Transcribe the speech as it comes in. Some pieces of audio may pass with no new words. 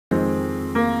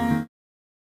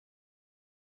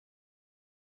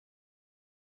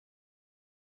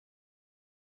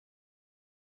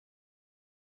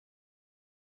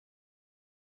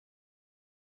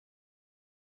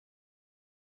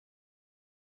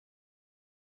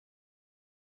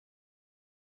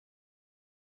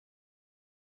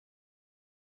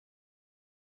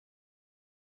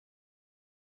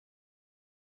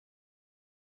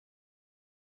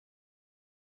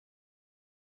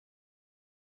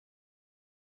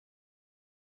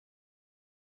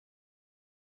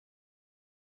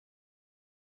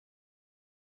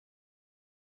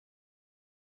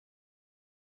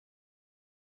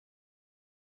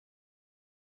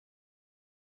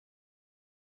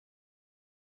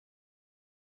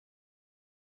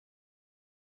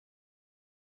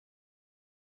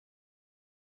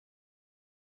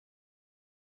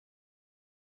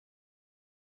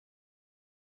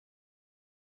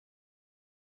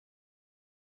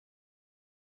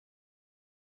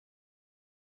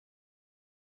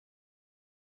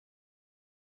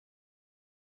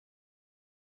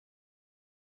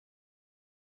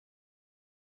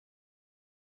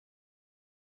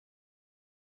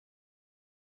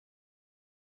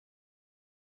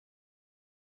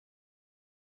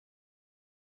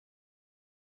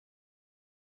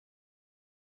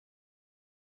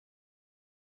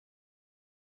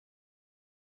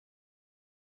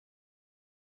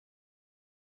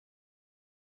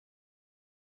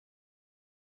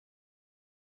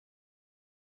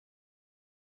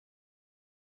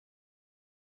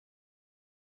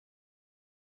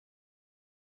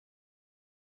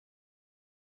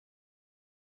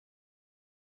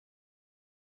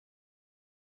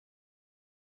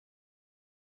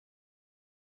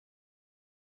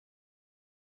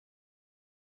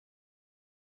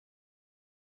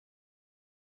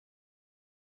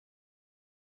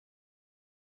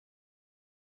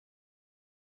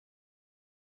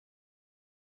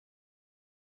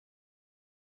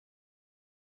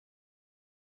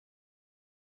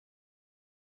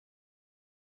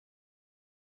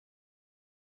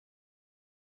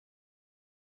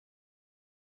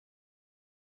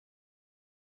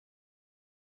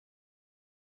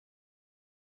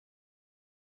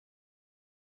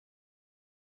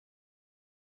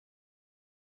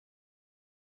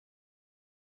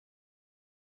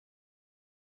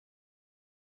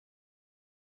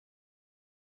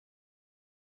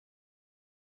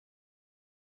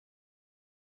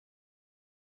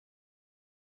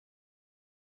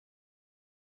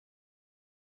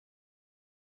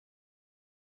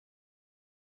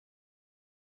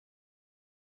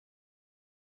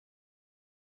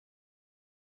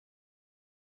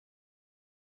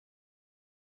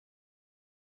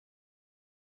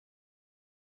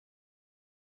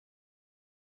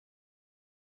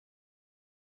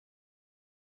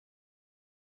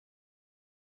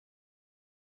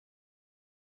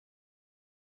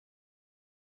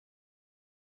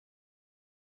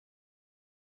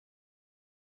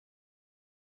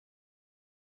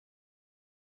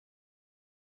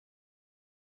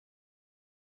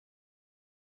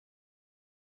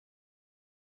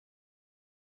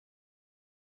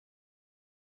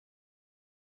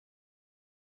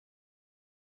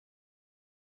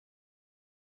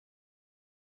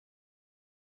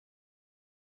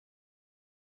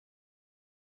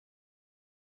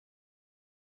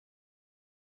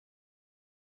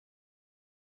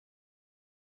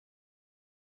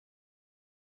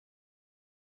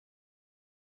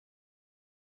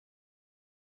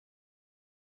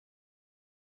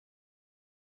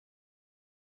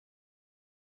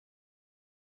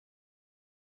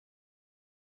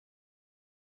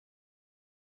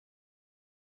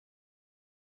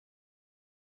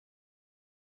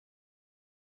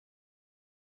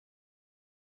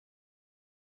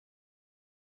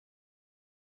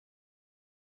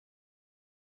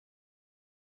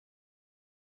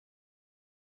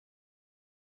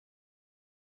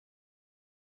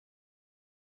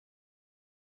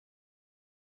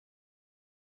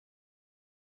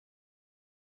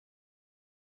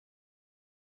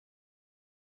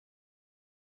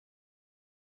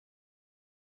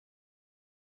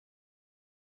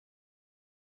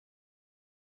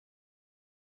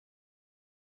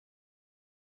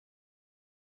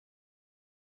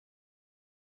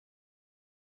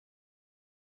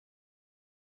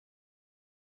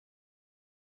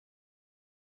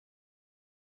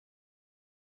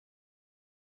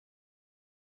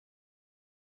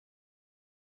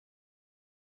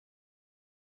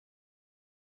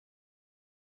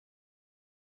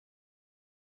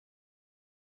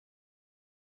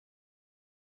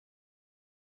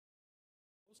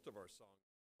Most of our songs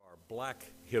are black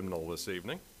hymnal this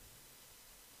evening.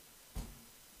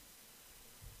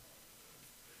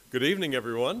 Good evening,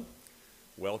 everyone.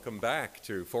 Welcome back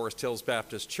to Forest Hills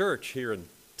Baptist Church here in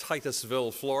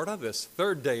Titusville, Florida, this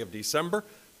third day of December,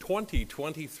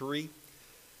 2023.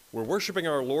 We're worshiping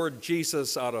our Lord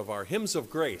Jesus out of our hymns of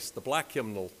grace, the black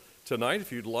hymnal tonight.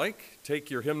 If you'd like,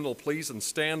 take your hymnal, please, and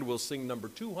stand. We'll sing number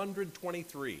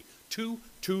 223,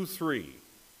 223.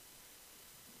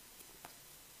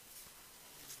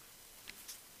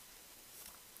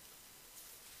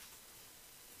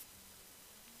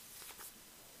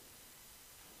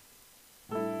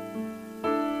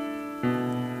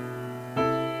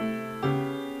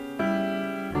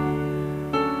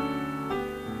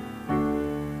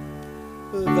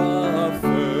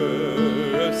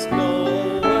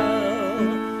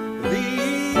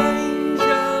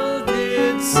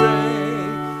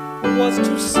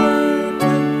 To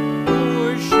certain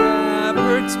poor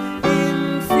shepherds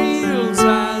in fields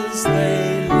as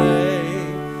they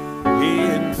lay,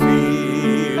 in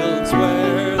fields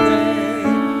where they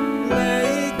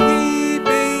lay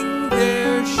keeping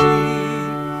their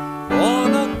sheep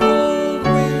on a cold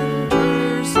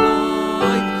winter's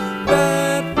night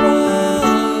that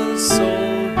was so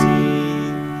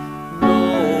deep.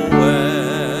 Noel,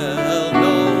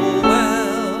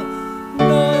 Noel,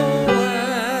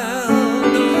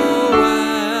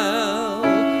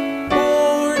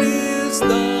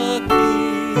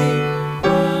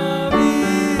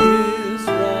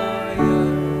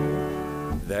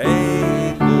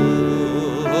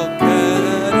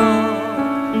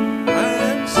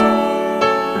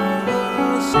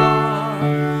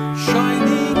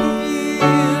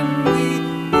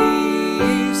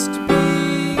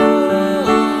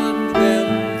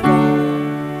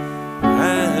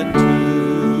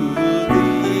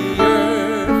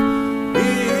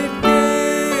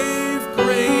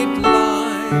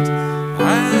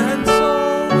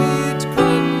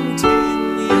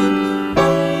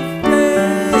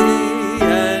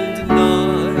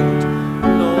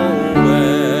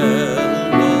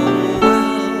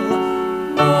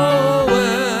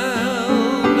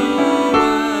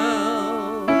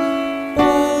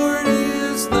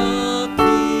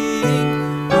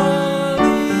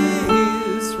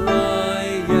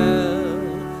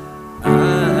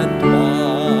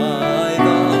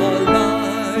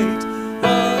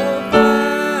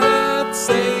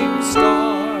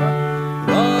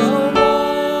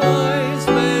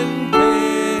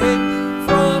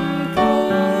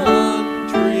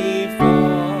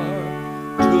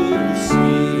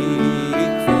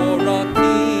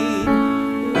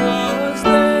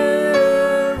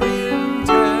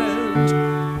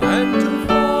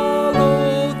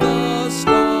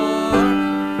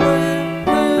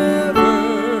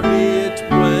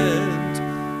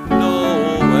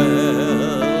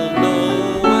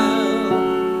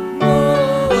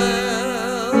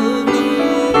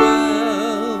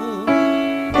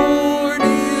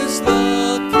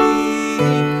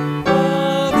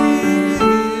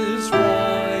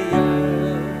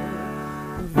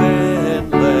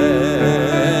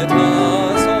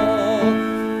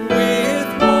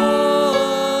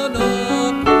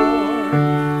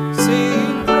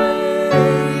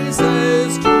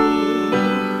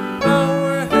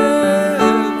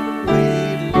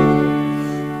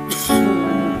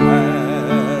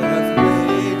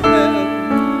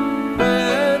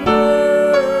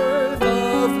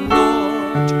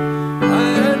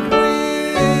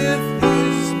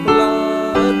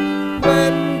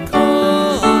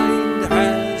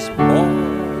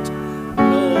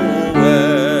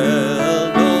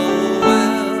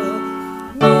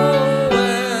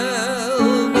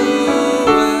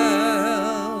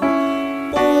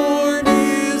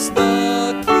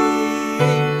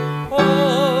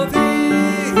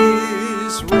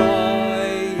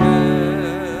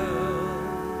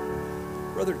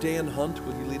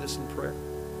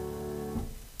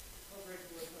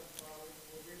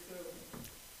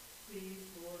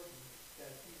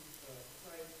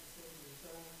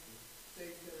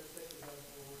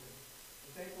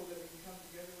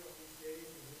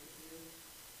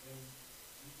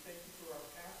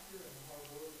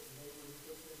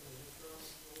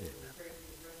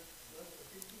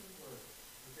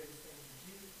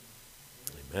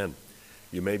 Amen.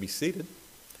 You may be seated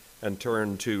and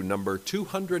turn to number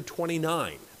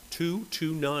 229,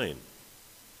 229.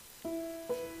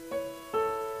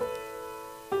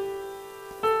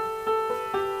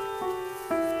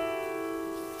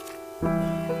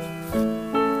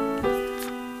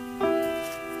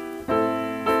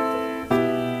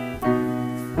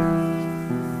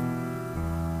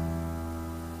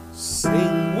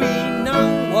 Sing we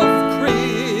know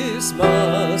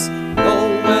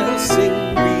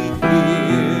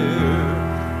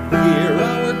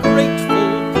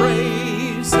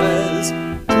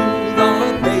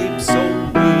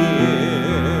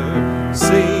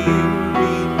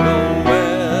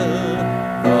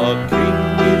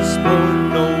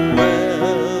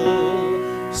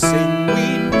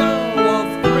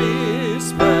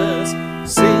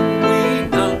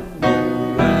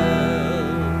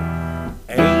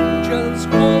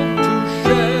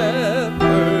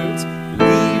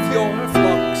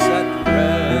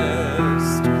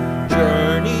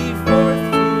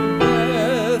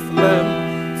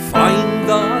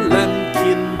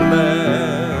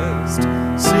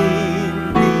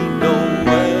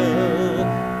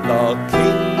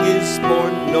is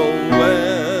born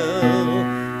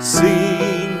Noel.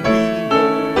 Sing we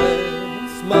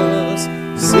Noel, must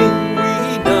sing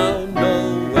we now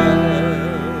Noel.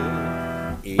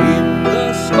 In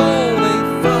the stall they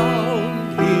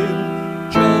found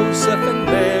him, Joseph and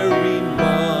Mary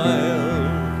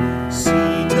mild,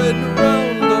 seated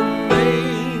round the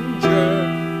manger,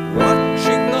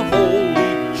 watching the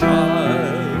holy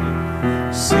child.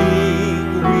 Sing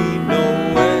we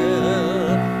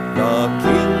Noel, the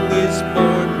King is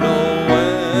born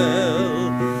Noel.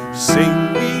 Sing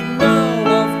we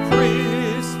now of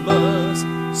Christmas,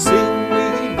 sing we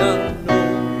now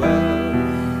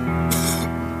Noel.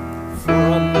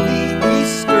 From the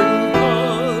eastern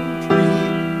country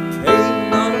came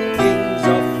the kings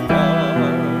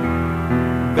afar,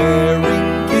 bearing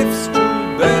gifts to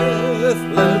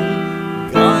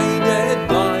Bethlehem, guided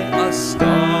by a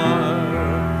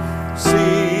star.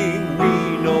 Sing we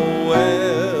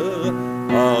Noel,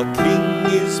 a King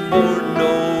is born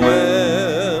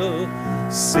Noel.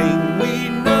 Sing we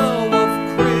now of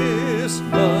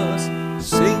Christmas,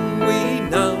 sing we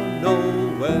now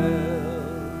Noel.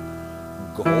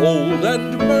 Gold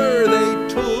and myrrh they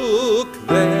took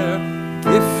there,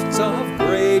 gifts of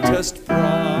greatest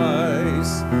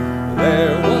price.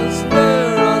 There was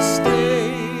there a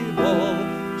stable,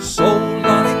 so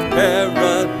like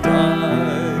paradise.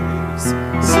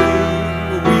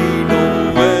 Sing we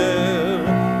Noel,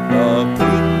 the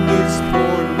King is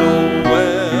born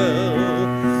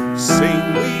Noel. Sing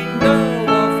we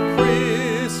now of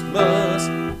Christmas,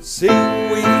 sing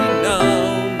we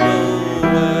now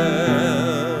Noel.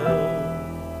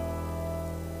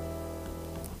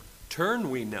 Turn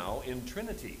we now in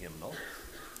Trinity hymnal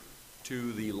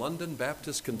to the London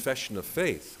Baptist Confession of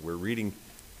Faith. We're reading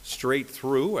straight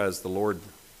through as the Lord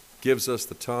gives us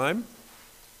the time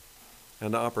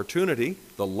and opportunity.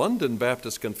 The London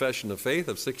Baptist Confession of Faith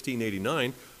of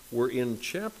 1689, we're in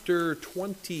chapter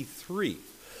 23.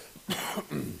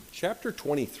 Chapter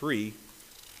 23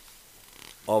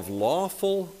 of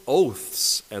lawful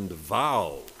oaths and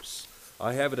vows.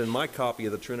 I have it in my copy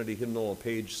of the Trinity hymnal on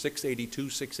page 682,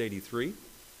 683.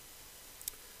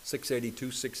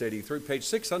 682, 683. Page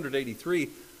 683,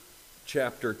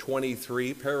 chapter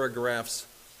 23, paragraphs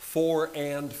 4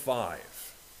 and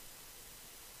 5.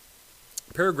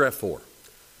 Paragraph 4.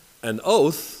 An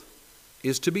oath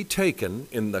is to be taken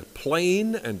in the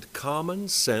plain and common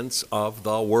sense of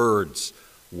the words,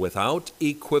 without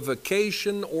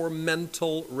equivocation or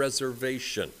mental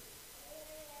reservation.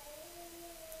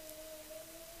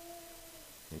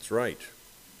 That's right.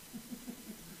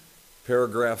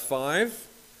 Paragraph 5.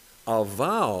 A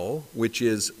vow which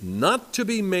is not to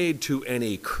be made to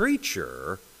any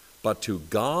creature, but to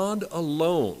God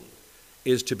alone,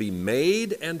 is to be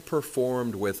made and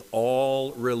performed with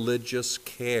all religious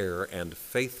care and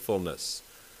faithfulness.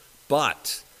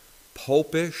 But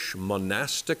popish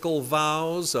monastical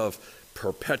vows of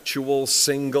perpetual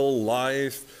single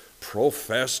life,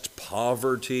 professed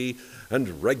poverty,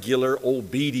 and regular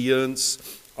obedience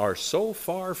are so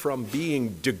far from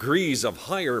being degrees of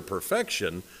higher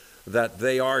perfection that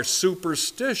they are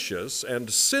superstitious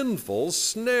and sinful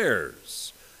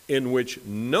snares in which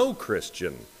no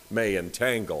Christian may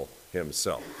entangle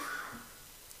himself.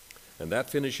 And that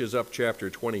finishes up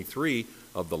chapter 23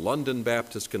 of the London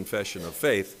Baptist Confession of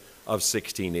Faith of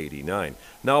 1689.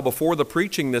 Now, before the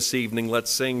preaching this evening, let's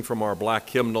sing from our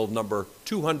black hymnal number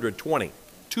 220.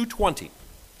 220.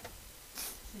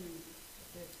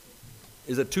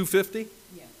 Is it 250?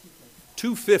 Yeah,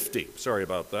 250. Sorry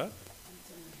about that.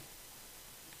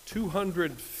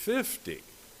 250.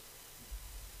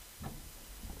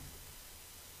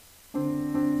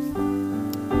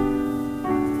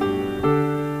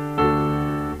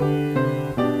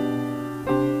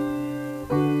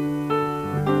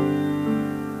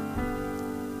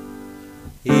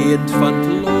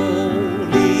 Infant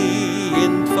lowly,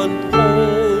 infant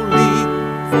holy,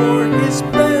 for his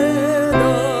bed a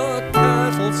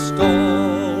cattle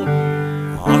stall,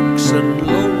 oxen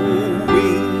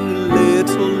lowing,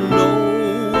 little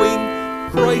knowing,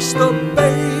 Christ the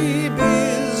babe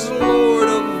is Lord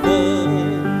of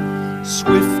all.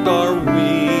 Swift are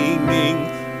winging,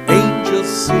 angels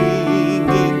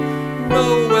singing,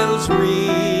 Noel's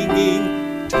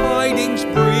ringing, tidings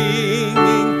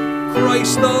bringing,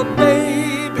 Christ the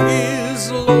babe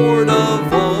is Lord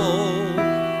of all.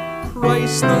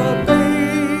 Christ the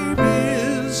babe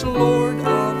is Lord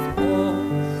of all.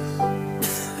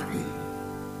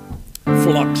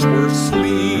 Flocks were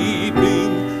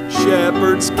sleeping,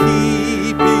 shepherds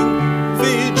keeping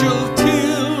vigil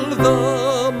till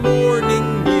the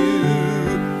morning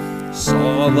new.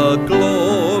 Saw the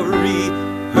glory,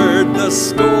 heard the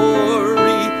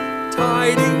story,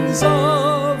 tidings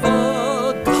of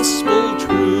a gospel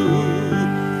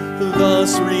true.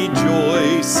 Thus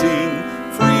rejoicing,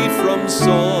 free from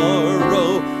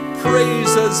sorrow,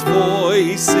 praises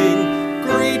voicing,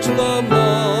 greet the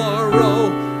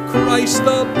morrow. Christ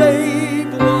the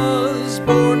babe was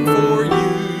born for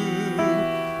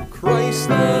you. Christ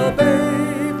the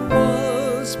babe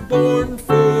was born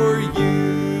for you.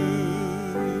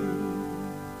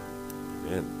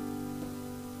 Amen.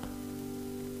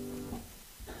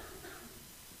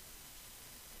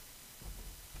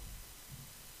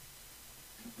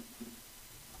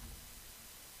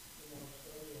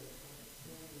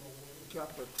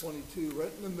 Chapter 22,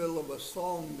 right in the middle of a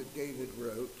song that David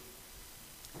wrote.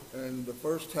 And the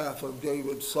first half of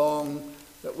David's song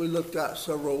that we looked at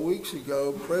several weeks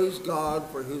ago, praise God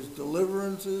for his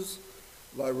deliverances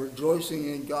by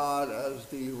rejoicing in God as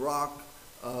the rock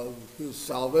of his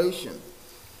salvation.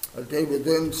 David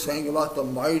then sang about the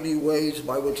mighty ways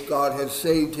by which God had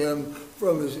saved him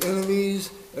from his enemies,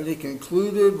 and he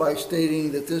concluded by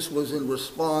stating that this was in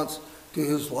response to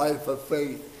his life of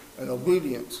faith and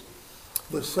obedience.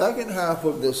 The second half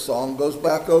of this song goes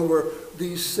back over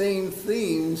these same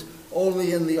themes,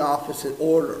 only in the opposite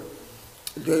order.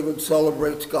 David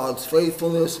celebrates God's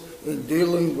faithfulness in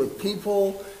dealing with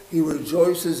people. He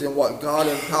rejoices in what God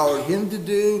empowered him to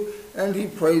do, and he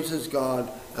praises God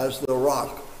as the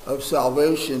rock of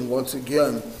salvation once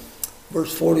again.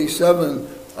 Verse 47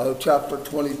 of chapter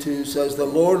 22 says, "The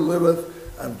Lord liveth,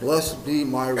 and blessed be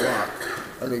my rock,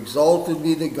 and exalted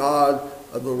be the God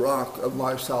of the rock of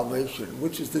my salvation,"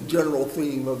 which is the general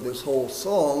theme of this whole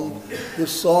song.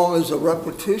 This song is a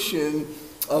repetition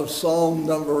of Psalm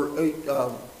number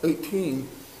 18,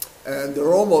 and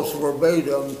they're almost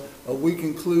verbatim. We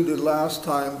concluded last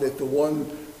time that the one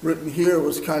written here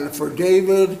was kind of for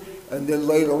David, and then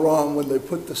later on when they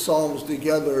put the Psalms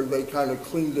together, they kind of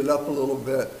cleaned it up a little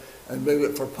bit and made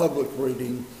it for public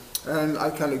reading, and I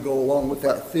kind of go along with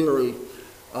that theory.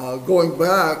 Going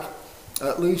back,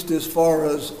 at least as far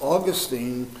as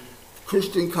Augustine,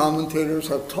 Christian commentators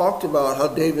have talked about how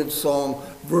David's song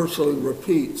virtually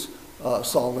repeats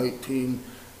Psalm 18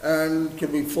 and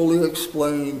can be fully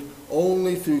explained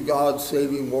only through God's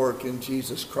saving work in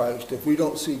Jesus Christ. If we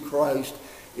don't see Christ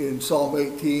in Psalm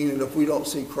 18, and if we don't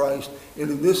see Christ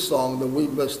in this song, then we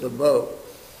miss the boat.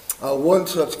 One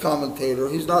such commentator,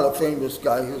 he's not a famous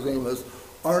guy, his name is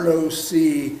Arno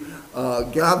C.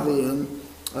 Gavian,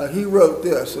 he wrote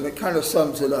this, and it kind of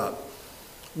sums it up.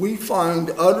 "We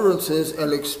find utterances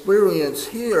and experience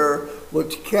here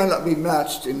which cannot be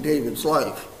matched in David's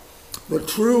life. The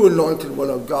true anointed one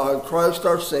of God, Christ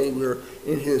our Savior,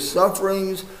 in his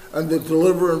sufferings and the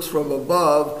deliverance from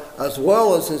above, as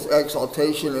well as his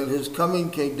exaltation and his coming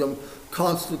kingdom,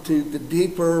 constitute the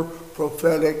deeper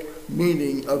prophetic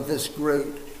meaning of this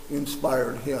great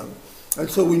inspired hymn." And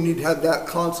so we need to have that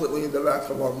constantly in the back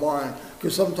of our mind,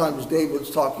 because sometimes David's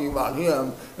talking about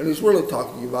him, and he's really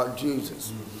talking about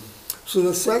Jesus. So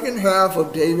the second half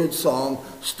of David's song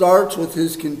starts with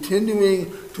his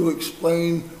continuing to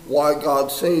explain why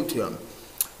God saved him.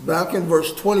 Back in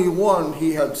verse 21,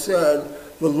 he had said,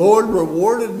 "The Lord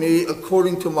rewarded me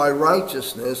according to my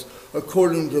righteousness,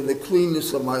 according to the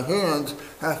cleanness of my hands,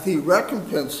 hath he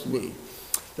recompensed me."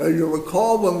 Now you'll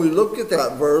recall when we looked at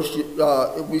that verse,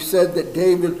 we said that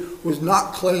David was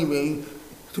not claiming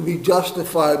to be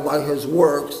justified by his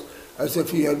works as if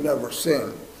he had never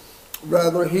sinned.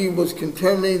 Rather, he was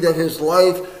contending that his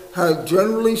life had,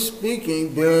 generally speaking,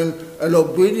 been an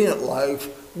obedient life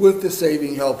with the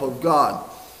saving help of God.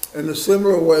 In a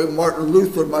similar way, Martin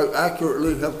Luther might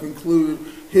accurately have concluded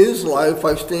his life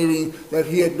by stating that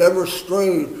he had never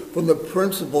strayed from the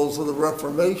principles of the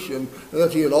Reformation and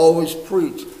that he had always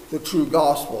preached the true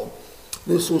gospel.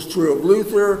 This was true of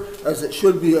Luther, as it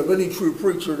should be of any true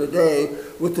preacher today,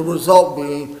 with the result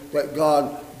being that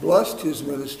God blessed his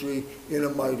ministry in a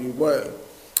mighty way.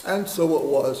 And so it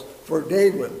was for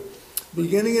David.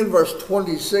 Beginning in verse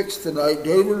 26 tonight,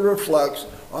 David reflects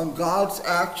on God's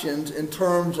actions in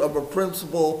terms of a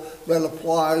principle that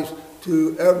applies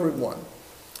to everyone.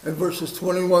 In verses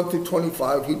 21 through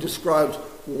 25, he describes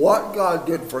what God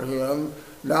did for him.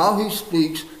 Now he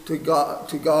speaks to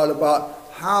God about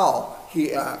how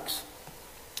he acts.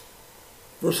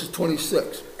 Verses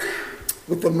 26.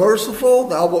 "With the merciful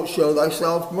thou wilt show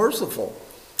thyself merciful,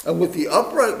 and with the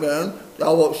upright man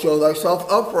thou wilt show thyself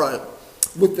upright.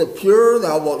 With the pure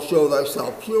thou wilt show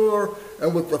thyself pure,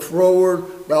 and with the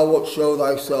froward thou wilt show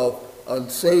thyself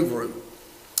unsavory."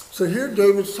 So here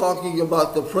David's talking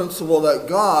about the principle that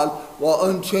God, while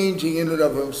unchanging in and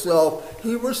of himself,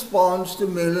 he responds to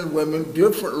men and women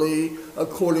differently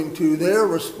according to their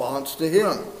response to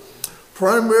him.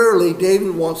 Primarily,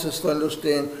 David wants us to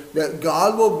understand that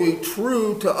God will be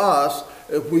true to us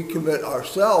if we commit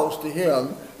ourselves to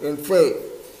him in faith.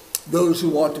 Those who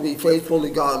want to be faithful to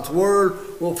God's word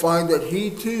will find that he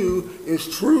too is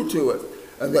true to it,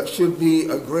 and that should be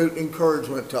a great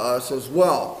encouragement to us as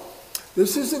well.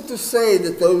 This isn't to say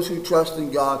that those who trust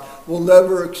in God will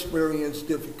never experience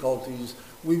difficulties.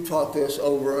 We've taught this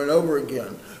over and over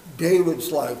again. David's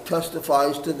life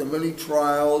testifies to the many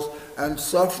trials and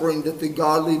suffering that the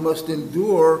godly must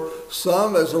endure,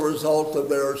 some as a result of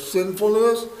their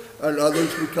sinfulness and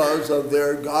others because of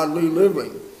their godly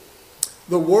living.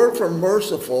 The word for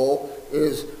merciful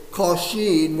is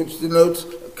chesed, which denotes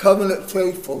covenant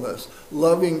faithfulness,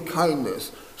 loving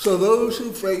kindness. So those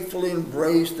who faithfully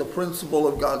embrace the principle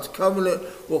of God's covenant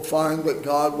will find that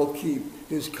God will keep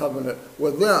his covenant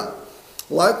with them.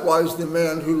 Likewise, the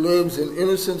man who lives in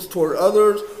innocence toward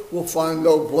others will find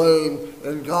no blame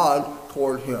in God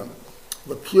toward him.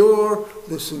 The pure,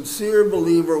 the sincere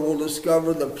believer will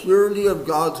discover the purity of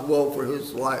God's will for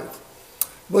his life.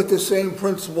 But the same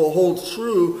principle holds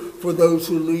true for those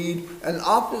who lead an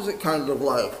opposite kind of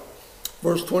life.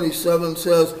 Verse 27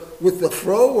 says, with the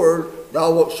froward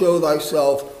thou wilt show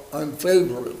thyself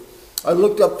unfavorably. I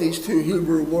looked up these two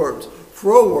Hebrew words.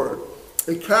 Froward,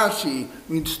 ikashi,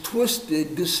 means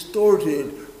twisted,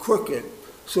 distorted, crooked.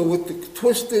 So with the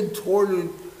twisted,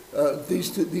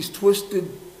 these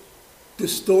twisted,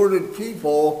 distorted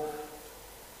people,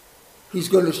 he's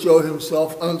going to show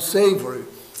himself unsavory.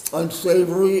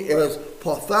 Unsavory is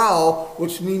pathal,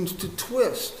 which means to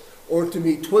twist or to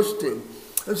be twisted.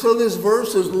 And so this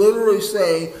verse is literally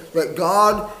saying that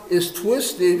God is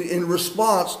twisted in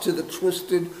response to the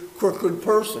twisted, crooked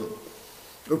person.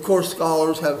 Of course,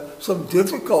 scholars have some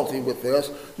difficulty with this.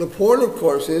 The point, of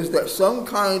course, is that some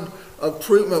kind of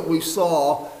treatment we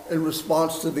saw in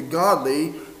response to the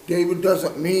godly, David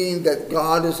doesn't mean that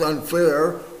God is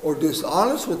unfair or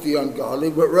dishonest with the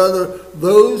ungodly, but rather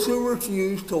those who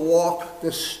refuse to walk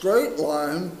the straight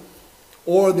line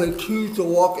or they choose to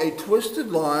walk a twisted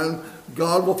line,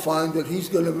 God will find that he's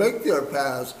going to make their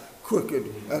paths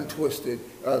crooked and twisted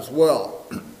as well.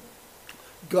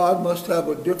 God must have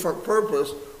a different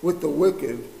purpose with the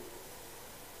wicked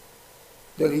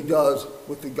than he does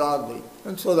with the godly.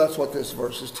 And so that's what this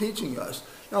verse is teaching us.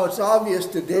 Now it's obvious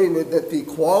to David that the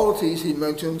qualities he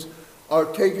mentions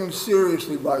are taken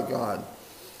seriously by God.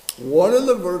 One of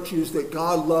the virtues that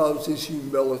God loves is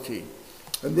humility.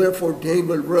 And therefore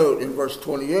David wrote in verse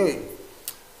 28,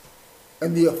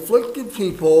 and the afflicted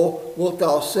people wilt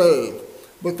thou save,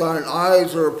 but thine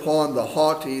eyes are upon the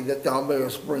haughty, that thou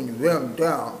mayest bring them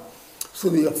down. So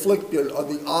the afflicted are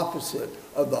the opposite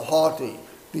of the haughty.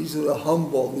 These are the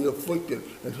humble, the afflicted.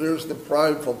 And here's the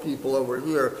prideful people over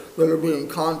here that are being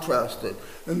contrasted.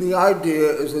 And the idea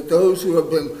is that those who have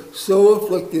been so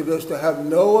afflicted as to have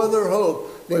no other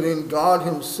hope than in God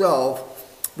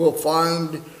himself will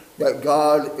find that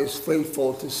God is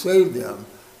faithful to save them.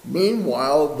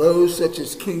 Meanwhile, those such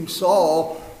as King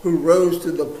Saul, who rose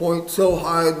to the point so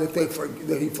high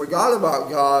that he forgot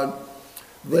about God,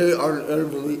 they are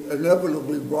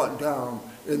inevitably brought down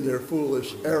in their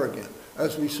foolish arrogance,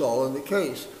 as we saw in the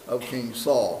case of King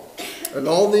Saul. In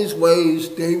all these ways,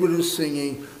 David is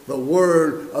singing, the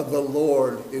word of the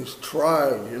Lord is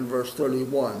tried, in verse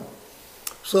 31.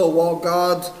 So while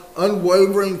God's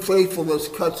unwavering faithfulness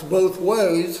cuts both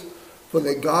ways, for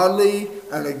the godly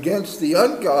and against the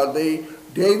ungodly,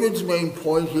 David's main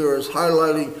point here is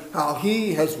highlighting how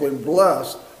he has been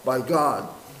blessed by God.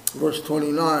 Verse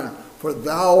 29, for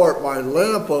thou art my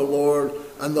lamp, O Lord,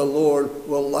 and the Lord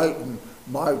will lighten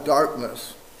my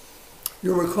darkness.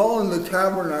 You recall in the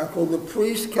tabernacle, the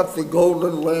priest kept the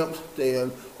golden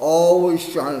lampstand always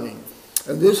shining.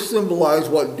 And this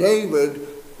symbolized what David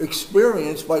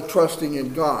experienced by trusting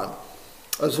in God.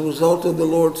 As a result of the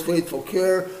Lord's faithful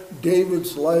care,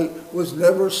 David's light was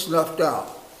never snuffed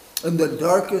out. In the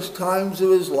darkest times of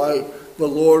his life, the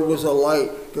Lord was a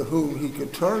light to whom he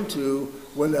could turn to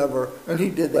whenever, and he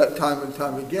did that time and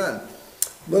time again.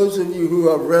 Those of you who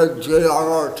have read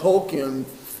J.R.R. Tolkien,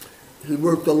 he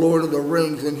wrote The Lord of the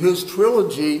Rings. In his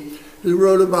trilogy, he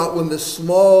wrote about when the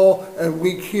small and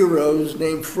weak heroes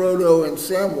named Frodo and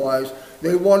Samwise,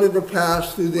 they wanted to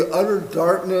pass through the utter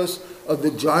darkness of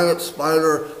the giant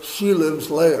spider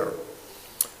Shelob's lair.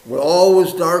 When all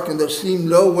was dark and there seemed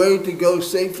no way to go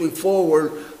safely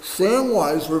forward,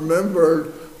 Samwise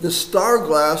remembered the star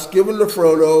glass given to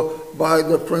Frodo by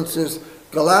the Princess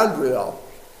Galadriel.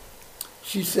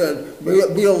 She said, may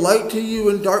it be a light to you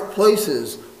in dark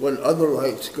places when other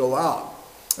lights go out.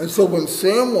 And so when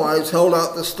Samwise held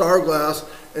out the star glass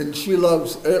in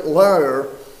Shelob's lyre,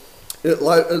 the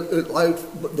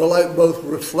light both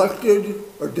reflected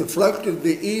or deflected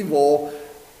the evil,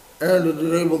 and it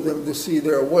enabled them to see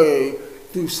their way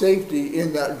through safety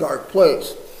in that dark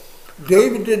place.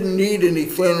 David didn't need any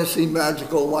fantasy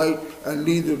magical light, and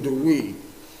neither do we.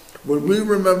 When we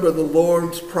remember the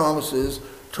Lord's promises,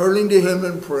 turning to him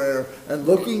in prayer and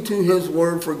looking to his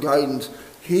word for guidance,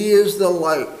 he is the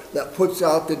light that puts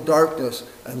out the darkness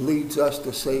and leads us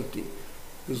to safety.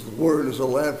 His word is a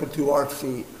lamp unto our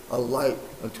feet, a light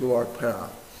unto our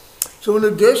path. So in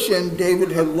addition,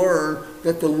 David had learned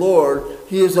that the Lord,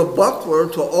 he is a buckler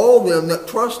to all them that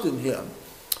trust in him.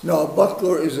 Now, a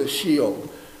buckler is a shield.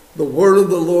 The word of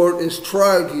the Lord is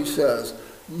tried, he says,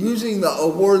 using a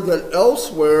word that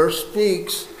elsewhere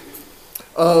speaks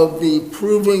of the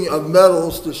proving of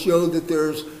metals to show that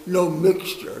there's no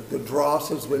mixture. The dross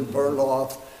has been burned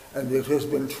off and it has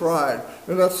been tried.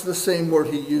 And that's the same word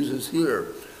he uses here.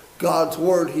 God's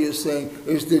word, he is saying,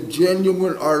 is the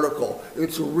genuine article.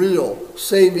 It's real,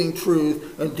 saving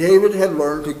truth. And David had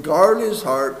learned to guard his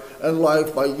heart and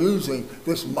life by using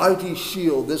this mighty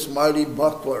shield, this mighty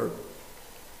buckler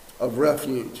of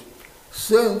refuge.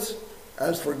 Since,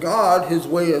 as for God, his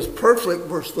way is perfect,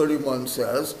 verse 31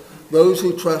 says, those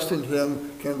who trust in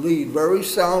him can lead very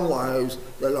sound lives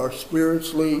that are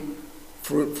spiritually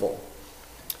fruitful.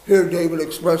 Here David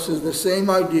expresses the same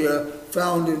idea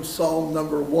found in Psalm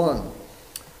number 1.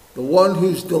 The one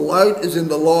whose delight is in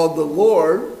the law of the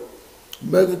Lord,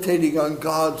 meditating on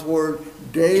God's word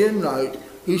day and night,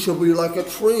 he shall be like a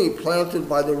tree planted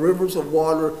by the rivers of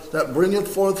water that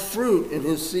bringeth forth fruit in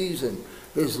his season.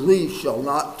 His leaf shall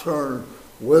not turn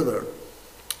wither.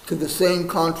 To the same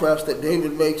contrast that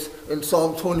David makes in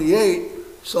Psalm 28,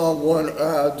 Psalm 1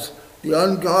 adds, the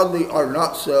ungodly are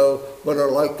not so, but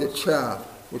are like the chaff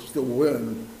which the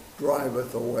wind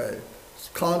driveth away. It's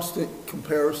constant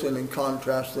comparison and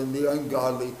contrast in the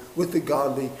ungodly with the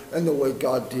godly and the way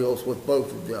God deals with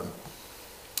both of them.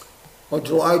 On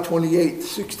July 28,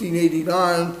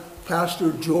 1689,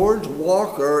 Pastor George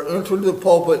Walker entered the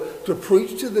pulpit to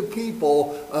preach to the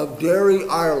people of Derry,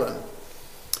 Ireland.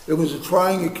 It was a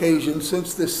trying occasion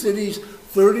since the city's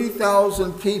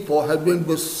 30,000 people had been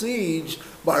besieged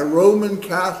by Roman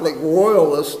Catholic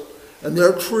royalists and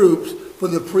their troops for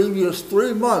the previous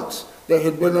 3 months. They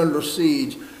had been under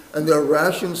siege, and their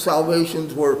ration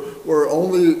salvations were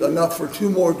only enough for 2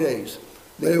 more days.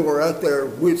 They were at their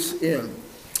wits' end.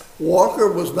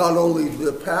 Walker was not only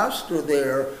the pastor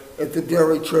there at the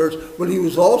Derry church, but he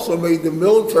was also made the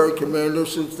military commander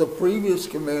since the previous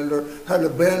commander had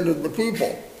abandoned the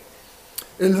people.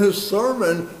 In his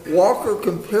sermon, Walker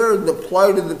compared the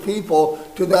plight of the people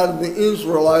to that of the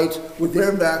Israelites with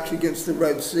their backs against the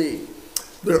Red Sea.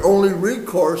 Their only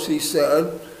recourse, he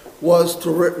said, was to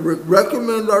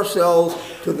recommend ourselves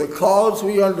to the cause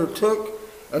we undertook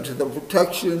and to the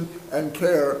protection and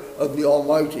care of the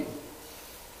Almighty.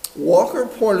 Walker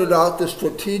pointed out the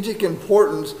strategic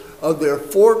importance of their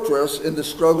fortress in the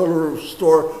struggle to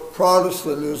restore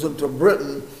Protestantism to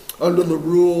Britain under the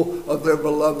rule of their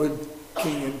beloved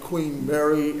King and Queen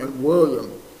Mary and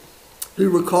William. He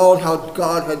recalled how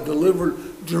God had delivered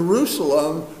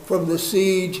Jerusalem from the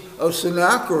siege of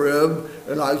Sennacherib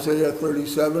in Isaiah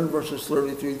 37, verses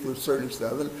 33 through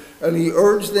 37, and he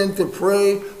urged them to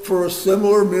pray for a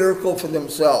similar miracle for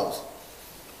themselves.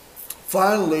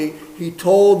 Finally, he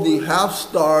told the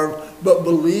half-starved but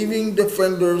believing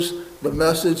defenders the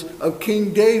message of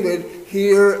King David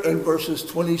here in verses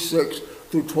 26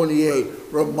 through 28,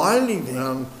 reminding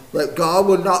them that God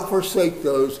would not forsake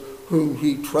those whom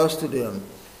he trusted in.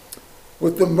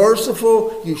 With the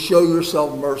merciful, you show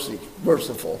yourself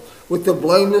merciful. With the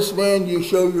blameless man, you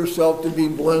show yourself to be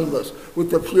blameless.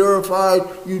 With the purified,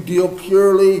 you deal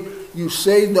purely. You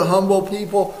save the humble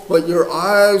people, but your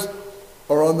eyes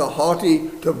are on the haughty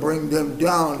to bring them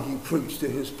down, he preached to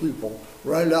his people.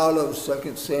 Right out of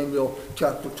 2 Samuel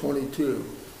chapter 22.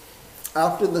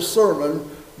 After the sermon,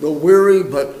 the weary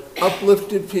but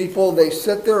uplifted people, they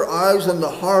set their eyes on the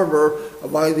harbor.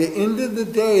 By the end of the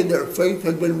day, their faith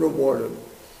had been rewarded.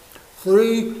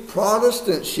 3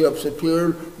 Protestant ships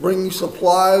appeared, bringing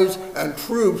supplies and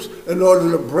troops in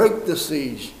order to break the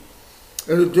siege.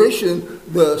 In addition,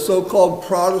 the so-called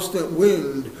Protestant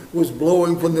wind was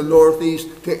blowing from the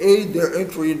northeast to aid their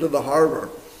entry into the harbor.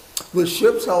 The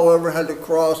ships, however, had to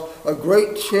cross a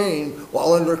great chain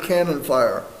while under cannon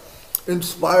fire.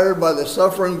 Inspired by the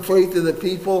suffering faith of the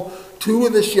people, 2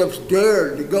 of the ships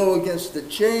dared to go against the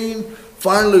chain,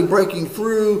 finally breaking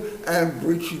through and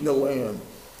breaching the land.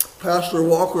 Pastor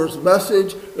Walker's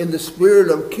message in the spirit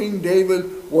of King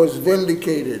David was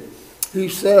vindicated. He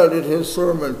said in his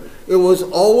sermon, "It was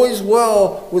always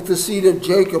well with the seed of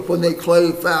Jacob when they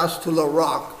clave fast to the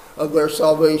rock of their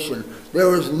salvation.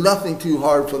 There is nothing too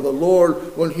hard for the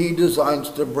Lord when he designs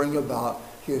to bring about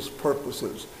his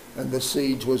purposes." And the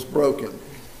siege was broken.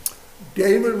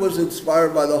 David was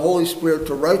inspired by the Holy Spirit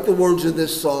to write the words of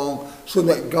this song so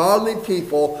that godly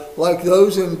people like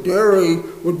those in Derry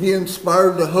would be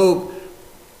inspired to hope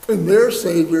in their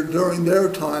Savior during their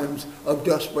times of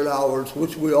desperate hours,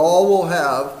 which we all will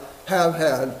have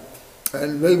had,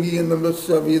 and maybe in the midst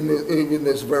of even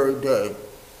this very day.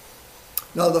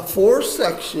 Now, the fourth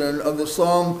section of the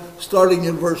song, starting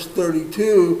in verse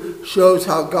 32, shows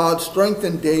how God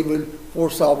strengthened David for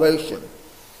salvation.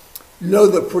 You know,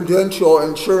 the Prudential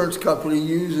Insurance Company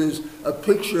uses a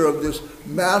picture of this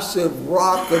massive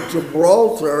rock of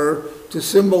Gibraltar to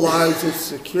symbolize its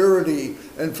security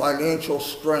and financial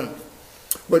strength.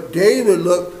 But David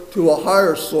looked to a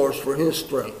higher source for his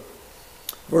strength.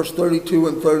 Verse 32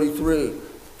 and 33,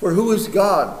 "For who is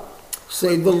God,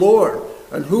 save the Lord?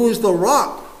 And who is the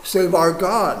rock, save our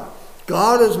God?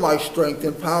 God is my strength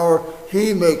and power.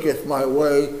 He maketh my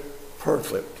way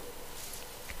perfect."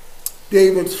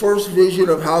 David's first vision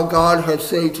of how God had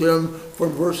saved him from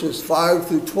verses 5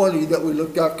 through 20 that we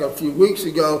looked at a few weeks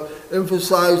ago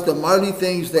emphasized the mighty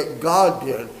things that God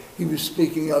did. He was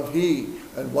speaking of he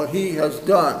and what he has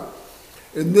done.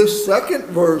 In this second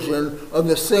version of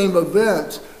the same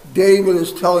events, David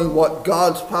is telling what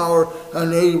God's power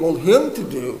enabled him to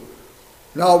do.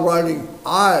 Now writing,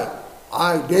 I,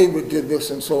 David, did this,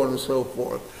 and so on and so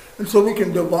forth. And so we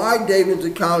can divide David's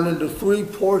account into three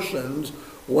portions: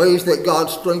 ways that God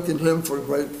strengthened him for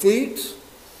great feats,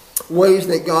 ways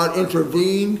that God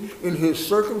intervened in his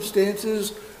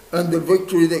circumstances, and the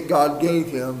victory that God gave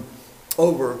him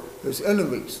over his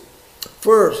enemies.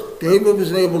 First, David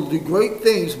was able to do great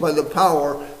things by the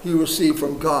power he received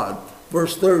from God.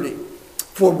 Verse 30,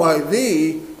 "For by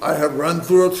thee I have run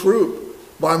through a troop.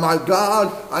 By my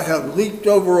God I have leaped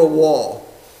over a wall."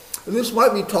 And this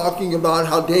might be talking about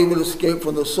how David escaped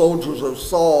from the soldiers of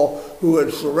Saul who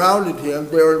had surrounded him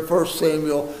there in 1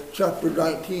 Samuel chapter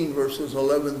 19, verses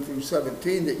 11 through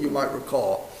 17 that you might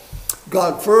recall.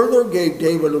 God further gave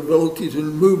David ability to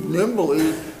move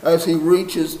nimbly as he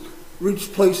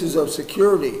reached places of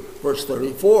security. Verse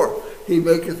 34, "He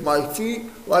maketh my feet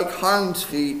like hinds'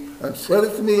 feet, and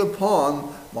setteth me upon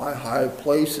my high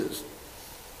places."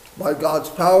 By God's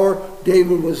power,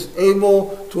 David was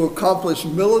able to accomplish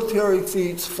military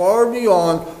feats far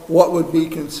beyond what would be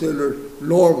considered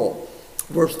normal.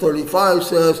 Verse 35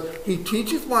 says, "He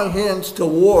teacheth my hands to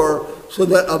war, so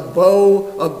that a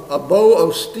bow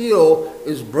of steel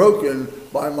is broken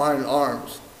by mine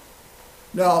arms."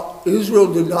 Now, Israel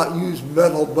did not use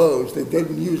metal bows. They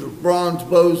didn't use bronze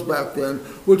bows back then,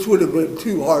 which would have been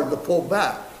too hard to pull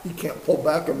back. You can't pull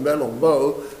back a metal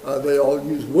bow. They all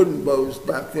used wooden bows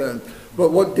back then.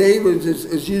 But what David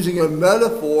is using a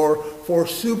metaphor for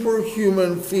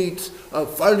superhuman feats of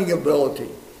fighting ability.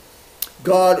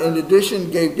 God, in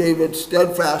addition, gave David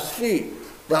steadfast feet.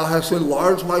 "Thou hast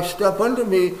enlarged my step unto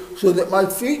me, so that my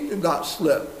feet did not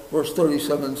slip," verse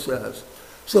 37 says.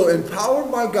 So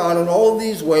empowered by God in all of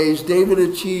these ways, David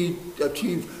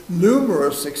achieved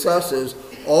numerous successes,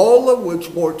 all of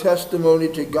which bore testimony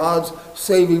to God's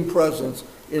saving presence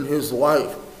in his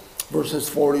life. Verses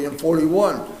 40 and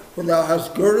 41, "For thou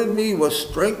hast girded me with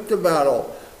strength to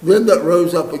battle. Them that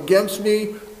rose up against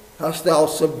me hast thou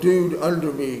subdued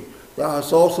under me. Thou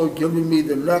hast also given me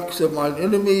the necks of mine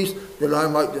enemies, that I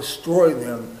might destroy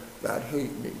them that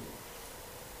hate me."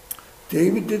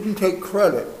 David didn't take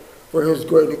credit for his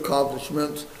great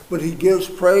accomplishments, but he gives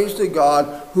praise to God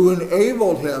who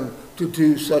enabled him to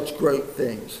do such great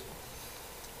things.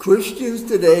 Christians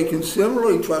today can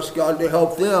similarly trust God to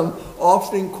help them,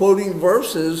 often quoting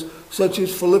verses such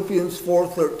as Philippians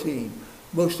 4:13.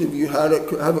 Most of you have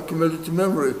it committed to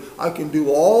memory. "I can do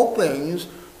all things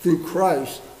through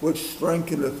Christ, which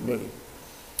strengtheneth me."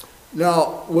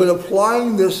 Now, when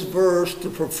applying this verse to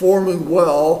performing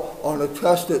well on a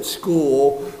test at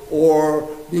school or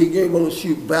being able to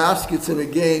shoot baskets in a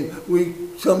game, we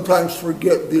sometimes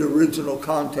forget the original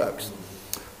context.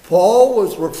 Paul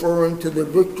was referring to the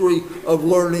victory of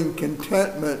learning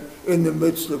contentment in the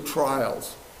midst of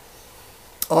trials.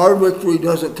 Our victory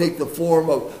doesn't take the form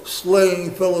of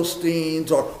slaying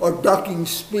Philistines or ducking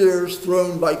spears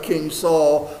thrown by King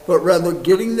Saul, but rather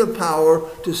getting the power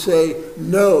to say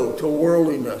no to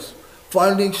worldliness,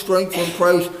 finding strength in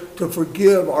Christ to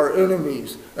forgive our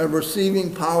enemies, and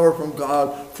receiving power from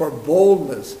God for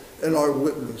boldness in our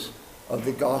witness of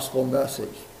the gospel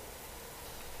message.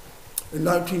 In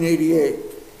 1988,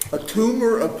 a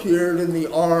tumor appeared in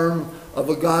the arm of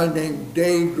a guy named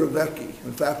Dave Gravecki.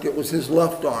 In fact, it was his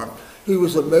left arm. He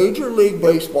was a Major League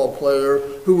Baseball player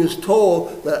who was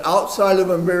told that outside of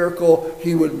a miracle,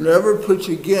 he would never pitch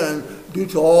again due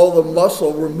to all the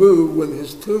muscle removed when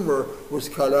his tumor was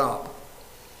cut out.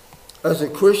 As a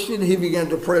Christian, he began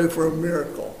to pray for a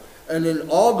miracle. And in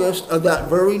August of that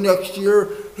very next year,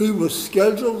 he was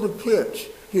scheduled to pitch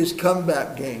his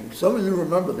comeback game. Some of you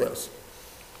remember this.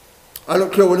 I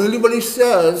don't care what anybody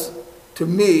says to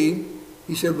me,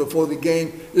 he said before the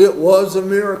game, it was a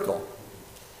miracle.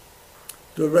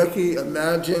 Gravecki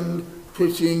imagined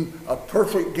pitching a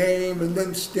perfect game and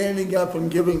then standing up and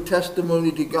giving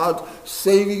testimony to God's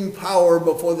saving power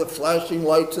before the flashing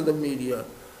lights of the media.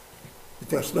 But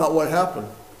that's not what happened.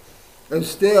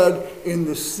 Instead, in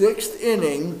the 6th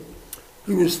inning,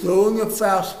 he was throwing a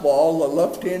fastball, a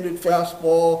left-handed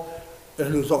fastball,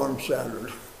 and his arm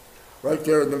shattered right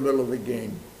there in the middle of the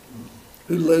game.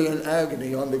 He lay in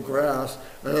agony on the grass,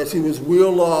 and as he was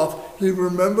wheeled off, he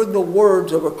remembered the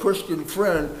words of a Christian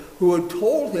friend who had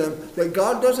told him that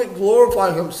God doesn't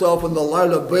glorify himself in the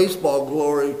light of baseball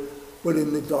glory, but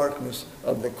in the darkness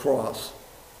of the cross.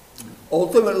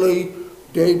 Ultimately,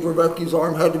 Dave Gravecki's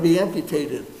arm had to be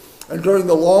amputated, and during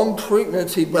the long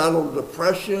treatments, he battled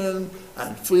depression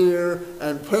and fear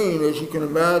and pain, as you can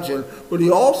imagine, but he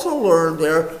also learned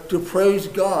there to praise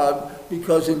God,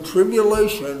 because in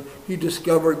tribulation, he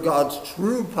discovered God's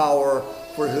true power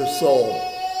for his soul.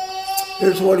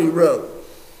 Here's what he wrote.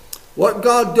 What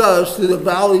God does through the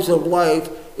valleys of life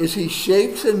is he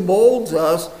shapes and molds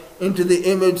us into the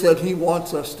image that he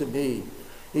wants us to be.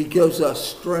 He gives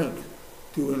us strength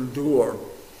to endure.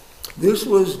 This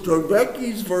was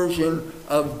Gravecki's version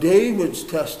of David's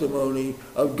testimony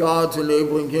of God's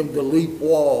enabling him to leap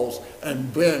walls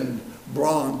and bend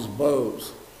bronze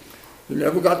bows. He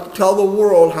never got to tell the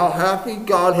world how happy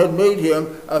God had made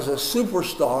him as a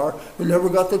superstar. He never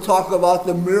got to talk about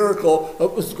the miracle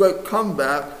of his great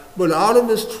comeback. But out of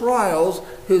his trials,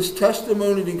 his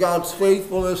testimony to God's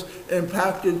faithfulness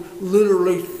impacted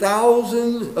literally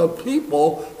thousands of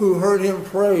people who heard him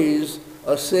praise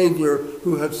a Savior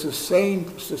who had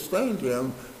sustained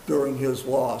him during his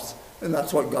loss. And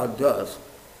that's what God does.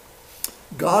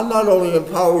 God not only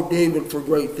empowered David for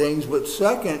great things, but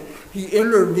second, he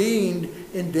intervened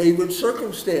in David's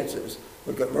circumstances.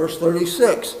 Look at verse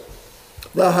 36.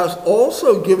 Thou hast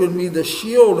also given me the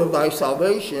shield of thy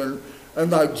salvation,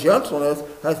 and thy gentleness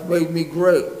hath made me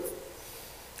great.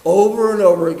 Over and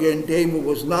over again, David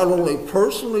was not only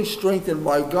personally strengthened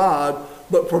by God,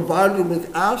 but provided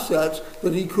with assets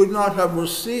that he could not have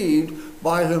received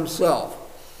by himself.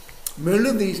 Many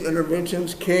of these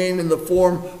interventions came in the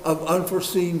form of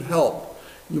unforeseen help.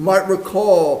 You might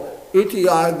recall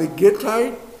Ittai the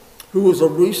Gittite, who was a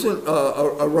recent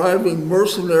arriving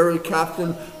mercenary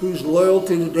captain whose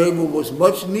loyalty to David was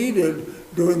much needed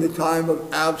during the time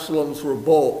of Absalom's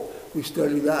revolt. We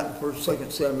studied that in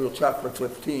 2 Samuel chapter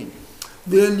 15.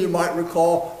 Then you might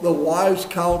recall the wise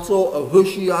counsel of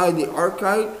Hushai the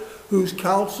Archite, whose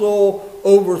counsel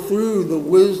overthrew the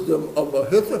wisdom of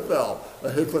Ahithophel.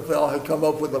 Ahithophel had come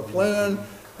up with a plan,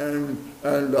 and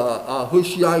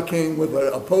Hushai came with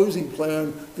an opposing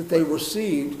plan that they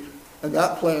received, and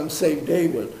that plan saved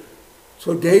David.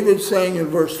 So David saying in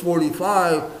verse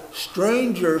 45,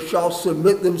 strangers shall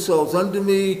submit themselves unto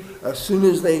me. As soon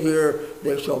as they hear,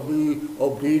 they shall be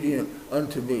obedient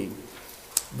unto me.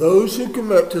 Those who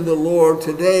commit to the Lord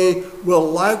today will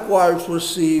likewise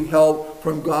receive help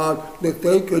from God that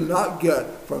they could not get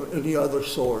from any other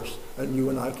source. And you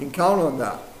and I can count on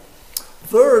that.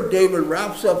 Third, David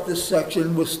wraps up this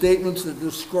section with statements that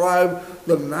describe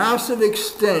the massive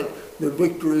extent the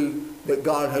victory that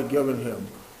God had given him.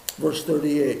 Verse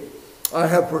 38, I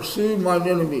have pursued mine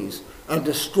enemies and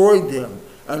destroyed them,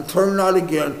 and turned not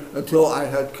again until I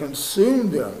had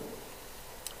consumed them.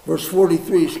 Verse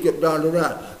 43, skip down to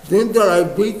that. Then did I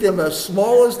beat them as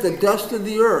small as the dust of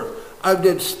the earth. I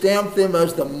did stamp them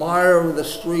as the mire of the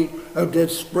street. I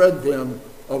did spread them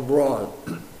abroad.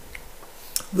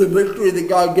 The victory that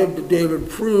God gave to David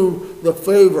proved the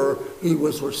favor he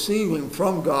was receiving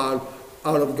from God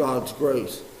out of God's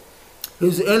grace.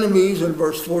 His enemies, in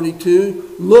verse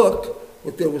 42, looked,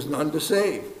 but there was none to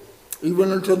save,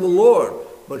 even unto the Lord,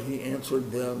 but he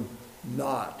answered them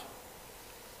not.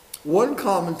 One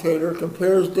commentator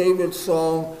compares David's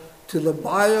song to the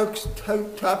Bayeux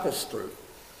tapestry.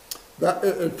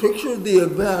 It pictured the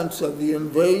events of the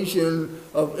invasion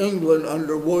of England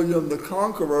under William the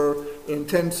Conqueror in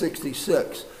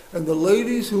 1066. And the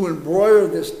ladies who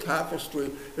embroidered this tapestry,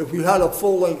 if we had a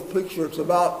full-length picture, it's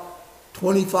about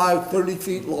 25, 30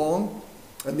 feet long.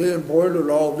 And they embroidered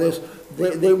all this.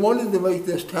 They wanted to make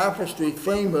this tapestry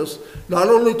famous, not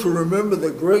only to remember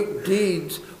the great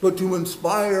deeds, but to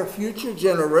inspire future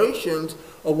generations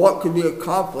of what could be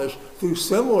accomplished through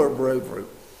similar bravery.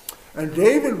 And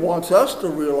David wants us to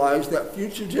realize that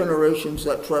future generations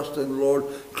that trust in the Lord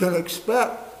can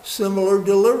expect similar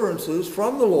deliverances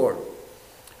from the Lord.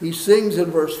 He sings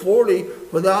in verse 40,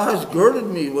 "For thou hast girded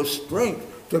me with strength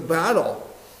to battle."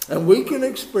 And we can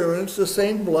experience the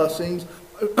same blessings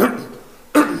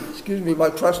by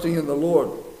trusting in the Lord.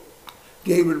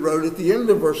 David wrote at the end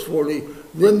of verse 40,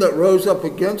 "Them that rose up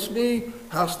against me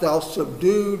hast thou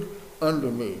subdued unto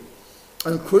me."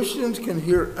 And Christians can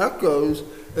hear echoes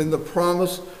in the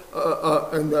promise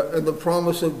in the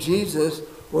promise of Jesus,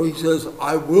 where he says,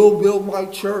 "I will build my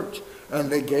church, and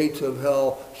the gates of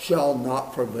hell shall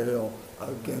not prevail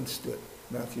against it."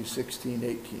 Matthew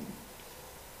 16:18.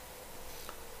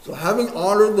 So having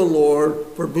honored the Lord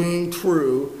for being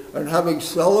true, and having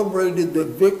celebrated the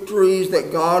victories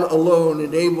that God alone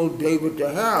enabled David to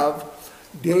have,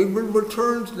 David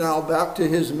returns now back to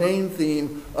his main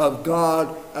theme of God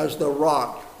as the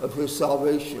rock of his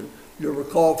salvation. You'll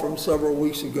recall from several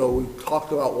weeks ago, we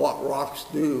talked about what rocks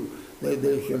do.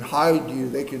 They can hide you,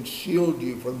 they can shield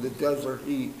you from the desert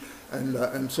heat,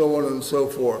 and so on and so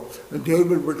forth. And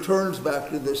David returns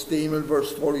back to this theme in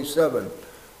verse 47.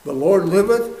 "The Lord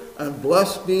liveth, and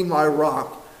blessed be my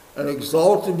rock, and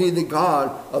exalted be the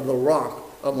God of the rock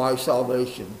of my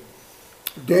salvation."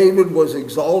 David was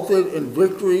exalted in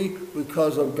victory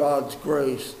because of God's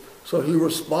grace. So he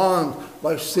responds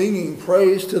by singing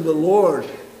praise to the Lord,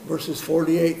 verses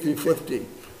 48 through 50.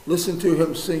 Listen to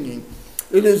him singing.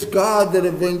 "It is God that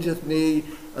avengeth me,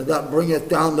 and that bringeth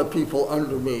down the people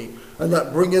under me, and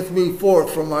that bringeth me forth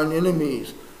from mine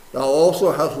enemies. Thou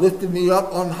also hast lifted me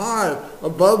up on high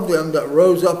above them that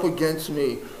rose up against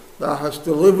me. Thou hast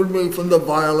delivered me from the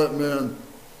violent men.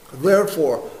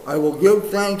 Therefore I will give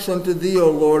thanks unto thee, O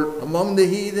Lord, among the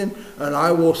heathen, and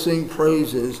I will sing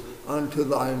praises unto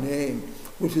thy name,"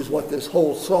 which is what this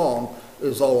whole song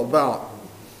is all about.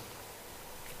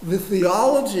 The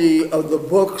theology of the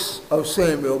books of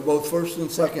Samuel, both 1st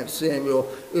and 2nd Samuel,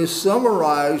 is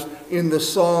summarized in the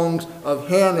songs of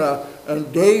Hannah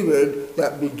and David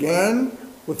that began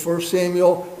with 1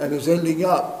 Samuel and is ending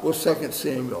up with 2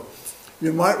 Samuel.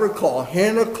 You might recall,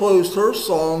 Hannah closed her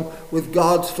song with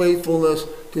God's faithfulness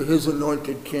to his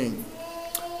anointed king.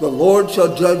 "The Lord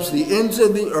shall judge the ends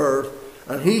of the earth,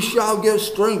 and he shall give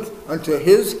strength unto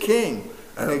his king,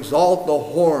 and exalt the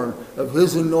horn of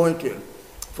his anointed."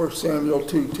 1 Samuel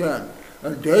 2:10.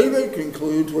 And David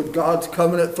concludes with God's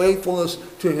covenant faithfulness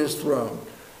to his throne.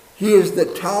 "He is the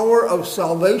tower of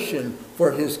salvation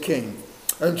for his king,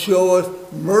 and showeth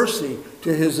mercy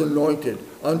to his anointed,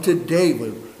 unto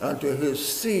David, and to his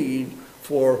seed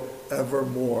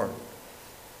forevermore."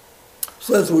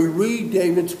 So as we read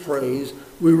David's praise,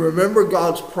 we remember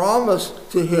God's promise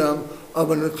to him of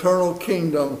an eternal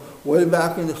kingdom way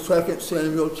back in the 2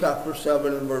 Samuel chapter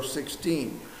 7 and verse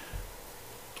 16.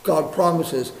 God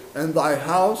promises, "And thy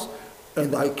house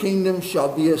and thy kingdom shall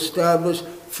be established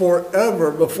forever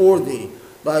before thee.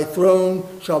 Thy throne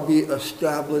shall be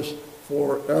established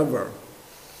forever."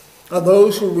 Now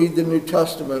those who read the New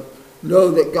Testament know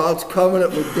that God's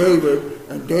covenant with David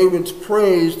and David's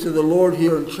praise to the Lord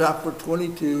here in chapter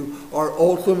 22 are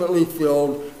ultimately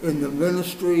filled in the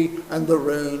ministry and the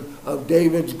reign of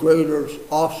David's greater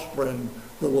offspring,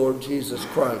 the Lord Jesus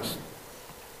Christ.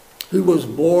 He was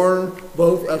born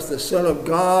both as the Son of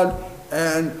God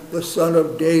and the Son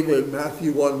of David,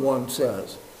 Matthew 1:1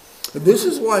 says. And this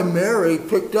is why Mary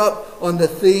picked up on the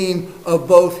theme of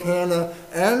both Hannah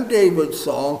and David's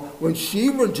song when she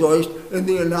rejoiced in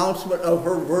the announcement of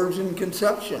her virgin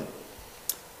conception.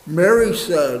 Mary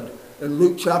said in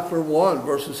Luke chapter 1,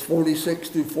 verses 46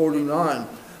 through 49,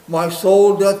 "My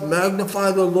soul doth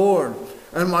magnify the Lord,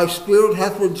 and my spirit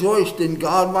hath rejoiced in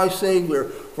God my Savior,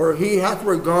 for he hath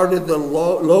regarded the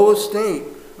low estate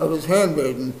of his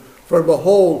handmaiden. For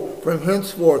behold, from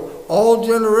henceforth all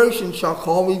generations shall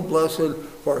call me blessed,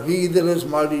 for he that is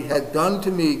mighty hath done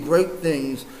to me great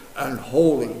things, and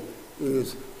holy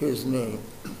is his name."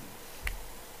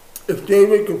 If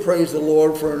David could praise the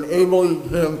Lord for enabling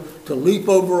him to leap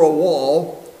over a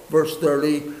wall, verse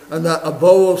 30, and that a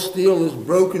bow of steel is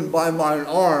broken by mine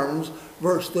arms,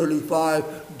 verse 35,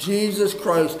 Jesus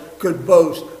Christ could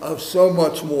boast of so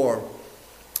much more.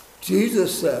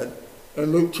 Jesus said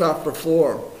in Luke chapter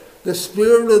 4, "The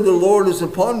Spirit of the Lord is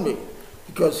upon me,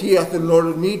 because he hath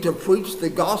anointed me to preach the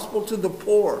gospel to the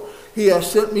poor. He hath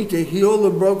sent me to heal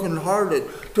the brokenhearted,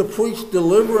 to preach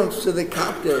deliverance to the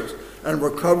captives, and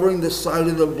recovering the sight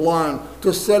of the blind,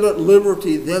 to set at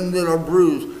liberty them that are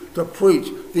bruised, to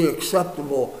preach the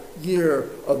acceptable year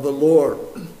of the Lord.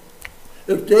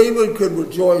 If David could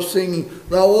rejoice, singing,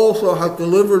 "Thou also hast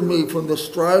delivered me from the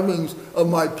strivings of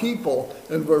my people,"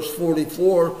 in verse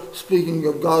 44, speaking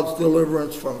of God's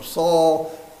deliverance from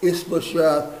Saul,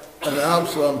 Ishbosheth, and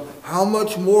Absalom, how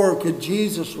much more could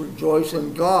Jesus rejoice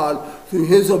in God through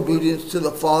his obedience to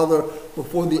the Father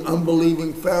before the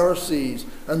unbelieving Pharisees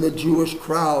and the Jewish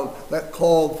crowd that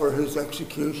called for his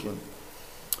execution?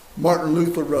 Martin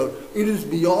Luther wrote, "It is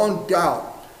beyond doubt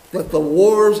that the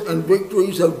wars and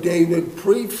victories of David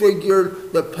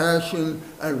prefigured the passion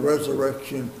and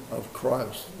resurrection of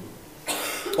Christ."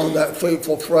 On that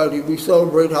fateful Friday, we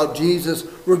celebrate how Jesus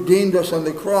redeemed us on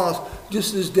the cross,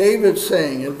 just as David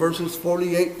sang in verses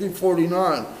 48 through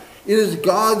 49. "It is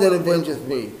God that avengeth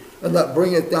me, and that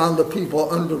bringeth down the people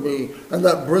under me, and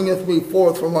that bringeth me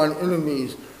forth from mine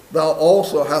enemies. Thou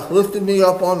also hast lifted me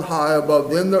up on high above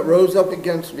them that rose up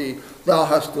against me. Thou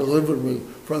hast delivered me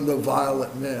from the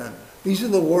violent man." These are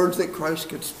the words that Christ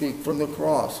could speak from the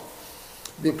cross.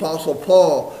 The Apostle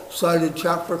Paul cited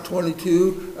chapter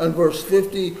 22 and verse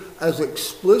 50 as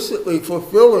explicitly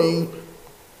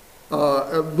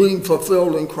being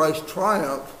fulfilled in Christ's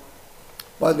triumph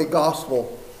by the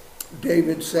gospel.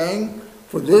 David sang,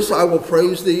 "For this I will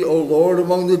praise thee, O Lord,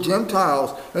 among the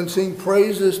Gentiles, and sing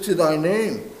praises to thy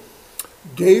name."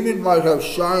 David might have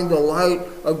shined the light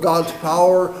of God's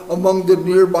power among the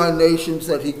nearby nations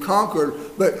that he conquered,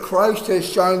 but Christ has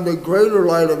shined the greater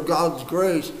light of God's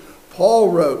grace. Paul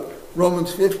wrote,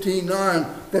 Romans 15:9,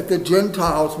 that the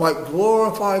Gentiles might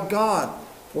glorify God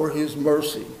for his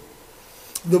mercy.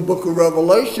 The book of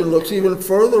Revelation looks even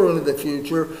further into the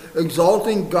future,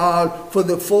 exalting God for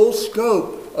the full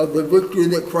scope of the victory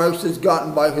that Christ has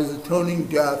gotten by his atoning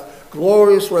death,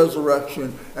 glorious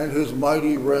resurrection, and his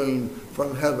mighty reign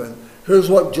from heaven. Here's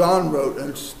what John wrote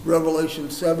in Revelation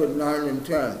 7:9 and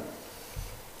 10.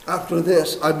 "After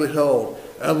this I beheld,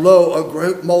 and lo, a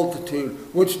great multitude,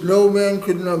 which no man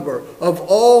could number, of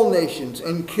all nations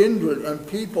and kindred and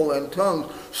people and tongues,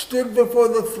 stood before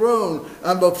the throne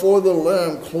and before the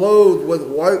Lamb, clothed with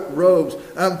white robes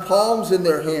and palms in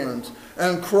their hands,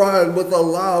 and cried with a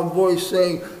loud voice,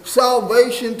 saying,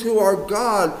 Salvation to our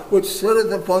God, which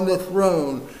sitteth upon the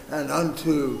throne, and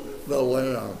unto the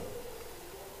Lamb."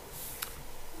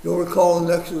 You'll recall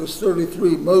in Exodus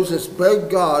 33, Moses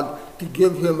begged God to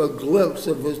give him a glimpse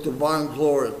of his divine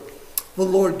glory. The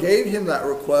Lord gave him that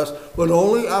request, but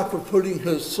only after putting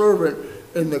his servant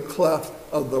in the cleft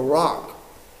of the rock.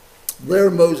 There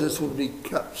Moses would be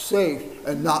kept safe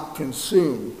and not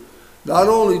consumed. Not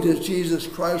only does Jesus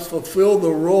Christ fulfill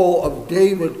the role of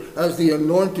David as the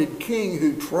anointed king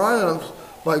who triumphs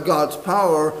by God's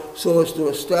power so as to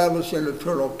establish an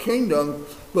eternal kingdom,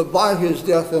 but by his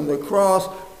death on the cross,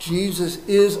 Jesus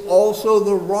is also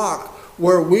the rock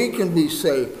where we can be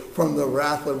saved from the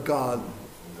wrath of God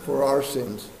for our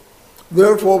sins.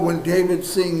 Therefore, when David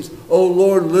sings, "O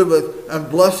Lord liveth, and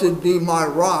blessed be my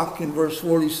rock," in verse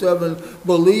 47,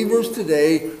 believers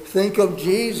today think of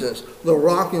Jesus, the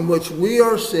rock in which we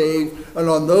are saved, and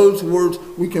on those words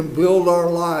we can build our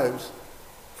lives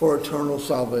for eternal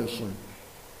salvation.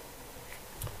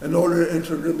 In order to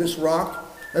enter into this rock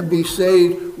and be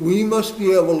saved, we must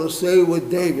be able to say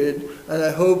with David, and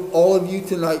I hope all of you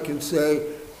tonight can say,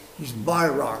 "He's my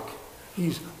rock.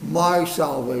 He's my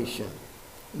salvation."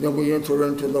 And then we enter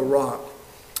into the rock.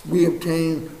 We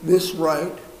obtain this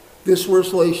right, this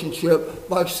relationship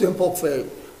by simple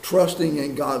faith, trusting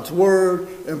in God's word,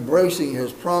 embracing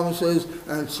his promises,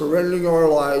 and surrendering our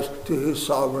lives to his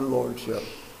sovereign lordship.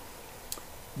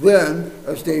 Then,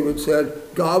 as David said,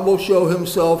 God will show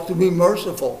himself to be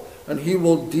merciful, and he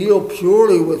will deal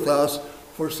purely with us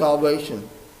for salvation.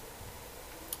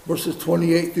 Verses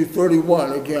 28 through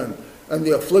 31 again. "And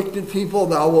the afflicted people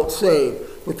thou wilt save,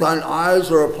 but thine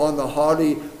eyes are upon the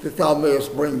haughty, that thou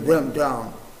mayest bring them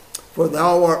down. For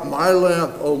thou art my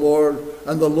lamp, O Lord,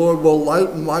 and the Lord will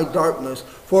lighten my darkness.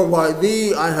 For by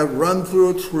thee I have run through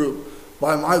a troop.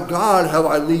 By my God have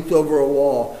I leaped over a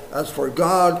wall. As for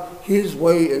God, his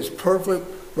way is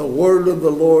perfect. The word of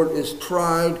the Lord is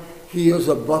tried. He is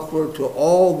a buckler to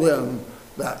all them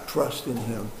that trust in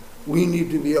him." We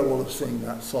need to be able to sing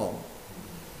that song.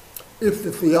 If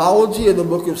the theology of the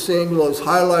book of Samuel is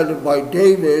highlighted by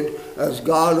David as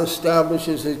God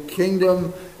establishes his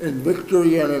kingdom in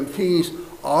victory and in peace,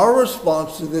 our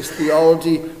response to this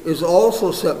theology is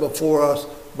also set before us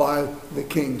by the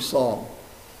King's Psalm.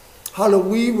 How do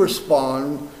we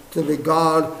respond to the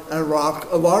God and rock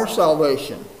of our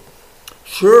salvation?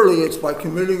 Surely it's by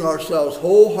committing ourselves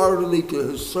wholeheartedly to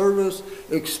his service,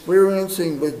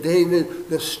 experiencing with David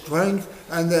the strength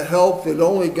and the help that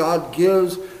only God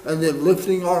gives, and then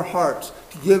lifting our hearts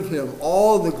to give him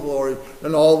all the glory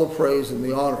and all the praise and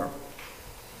the honor.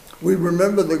 We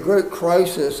remember the great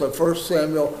crisis of 1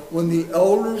 Samuel when the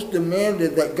elders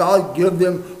demanded that God give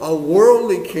them a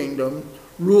worldly kingdom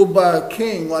ruled by a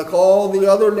king like all the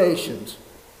other nations.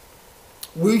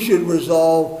 We should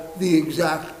resolve the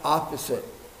exact opposite.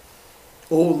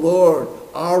 O Lord,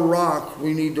 our rock,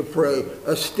 we need to pray,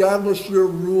 establish your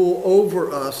rule over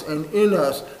us and in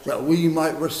us that we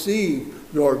might receive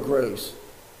your grace.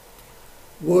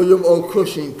 William O.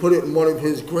 Cushing put it in one of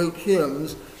his great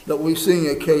hymns that we sing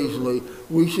occasionally: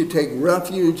 we should take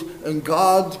refuge in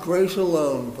God's grace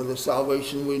alone for the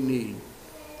salvation we need.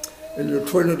 In the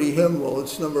Trinity hymnal,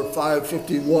 it's number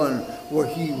 551, where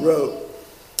he wrote,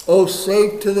 "O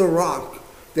safe to the rock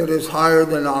that is higher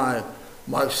than I,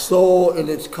 my soul in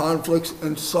its conflicts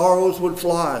and sorrows would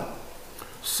fly.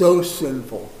 So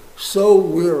sinful, so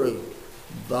weary,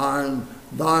 thine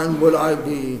would I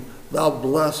be, thou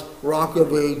blessed rock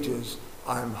of ages,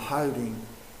 I'm hiding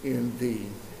in thee."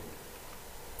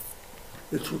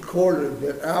 It's recorded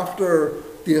that after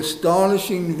the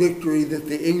astonishing victory that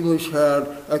the English had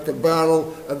at the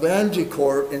Battle of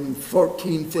Agincourt in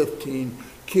 1415,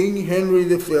 King Henry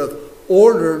V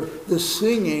ordered the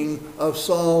singing of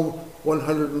Psalm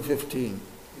 115.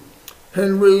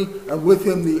 Henry, and with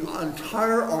him the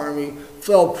entire army,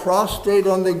 fell prostrate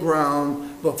on the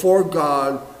ground before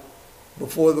God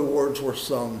before the words were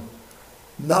sung.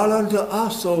 Not unto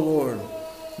us, O Lord,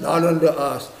 not unto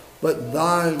us, but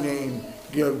thy name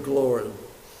give glory.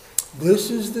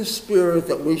 This is the spirit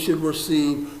that we should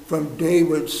receive from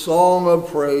David's song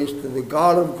of praise to the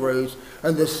God of grace,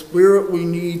 and the spirit we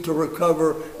need to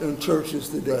recover in churches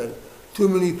today. Too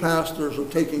many pastors are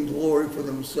taking glory for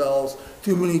themselves.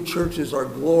 Too many churches are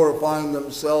glorifying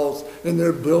themselves in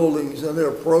their buildings and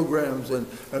their programs and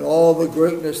all the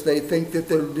greatness they think that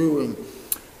they're doing.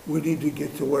 We need to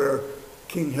get to where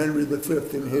King Henry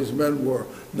V and his men were.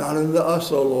 Not unto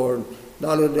us, O Lord,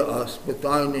 not unto us, but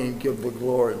thy name give the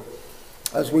glory.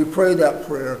 As we pray that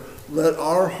prayer, let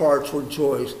our hearts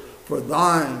rejoice, for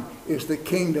thine is the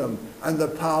kingdom and the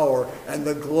power and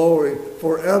the glory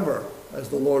forever, as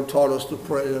the Lord taught us to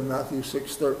pray in Matthew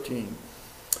 6:13.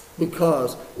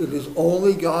 Because it is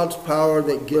only God's power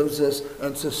that gives us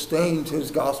and sustains his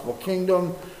gospel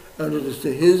kingdom, and it is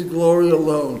to his glory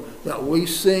alone that we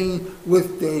sing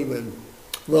with David,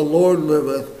 "The Lord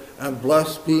liveth, and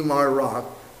blessed be my rock,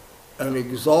 and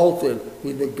exalted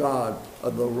be the God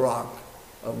of the rock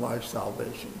of my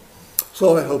salvation."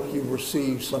 So I hope you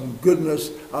received some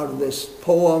goodness out of this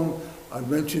poem. I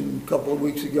mentioned a couple of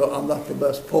weeks ago, I'm not the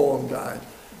best poem guy.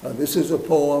 This is a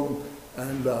poem,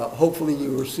 and hopefully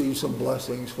you receive some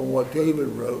blessings from what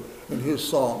David wrote in his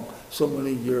song so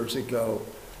many years ago.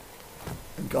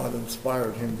 And God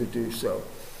inspired him to do so.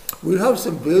 We have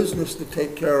some business to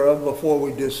take care of before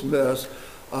we dismiss.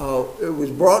 It was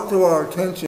brought to our attention